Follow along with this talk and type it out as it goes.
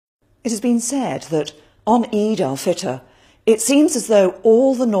It has been said that on Eid al-Fitr, it seems as though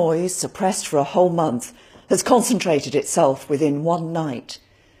all the noise suppressed for a whole month has concentrated itself within one night.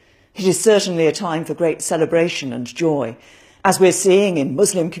 It is certainly a time for great celebration and joy, as we're seeing in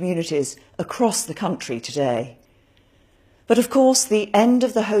Muslim communities across the country today. But of course, the end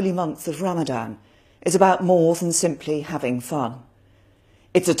of the holy month of Ramadan is about more than simply having fun.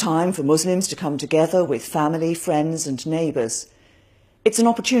 It's a time for Muslims to come together with family, friends and neighbours. It's an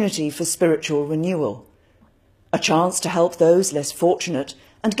opportunity for spiritual renewal, a chance to help those less fortunate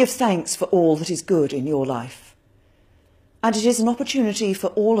and give thanks for all that is good in your life. And it is an opportunity for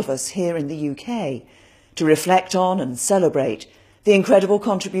all of us here in the UK to reflect on and celebrate the incredible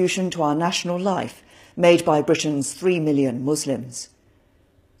contribution to our national life made by Britain's 3 million Muslims.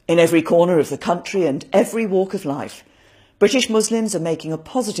 In every corner of the country and every walk of life, British Muslims are making a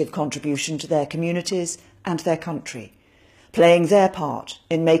positive contribution to their communities and their country, playing their part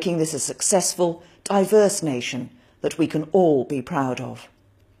in making this a successful, diverse nation that we can all be proud of.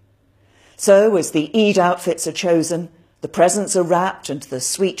 So, as the Eid outfits are chosen, the presents are wrapped and the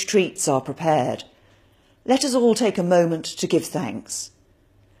sweet treats are prepared, let us all take a moment to give thanks,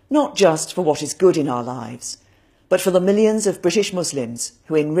 not just for what is good in our lives, but for the millions of British Muslims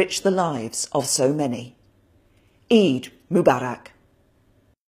who enrich the lives of so many. Eid Mubarak.